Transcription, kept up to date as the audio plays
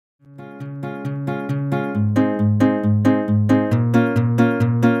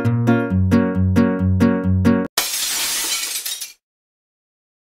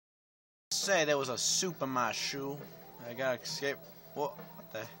say there was a soup in my shoe. I gotta escape. What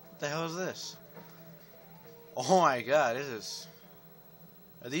the hell is this? Oh my god, this is...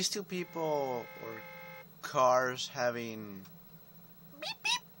 Are these two people or cars having... Beep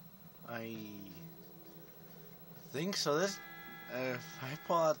beep? I think so. This... if I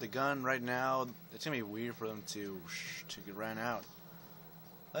pull out the gun right now, it's gonna be weird for them to get ran out.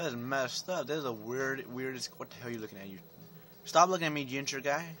 That is messed up. That is a weirdest... What the hell are you looking at? You stop looking at me, ginger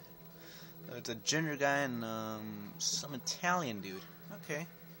guy. It's a ginger guy and some Italian dude. Okay.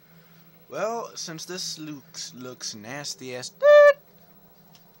 Well, since this looks nasty as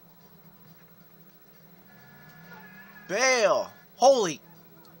bail. Holy!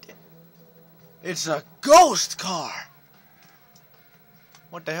 It's a ghost car.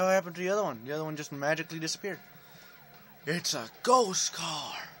 What the hell happened to the other one? The other one just magically disappeared. It's a ghost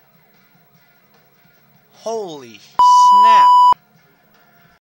car. Holy snap.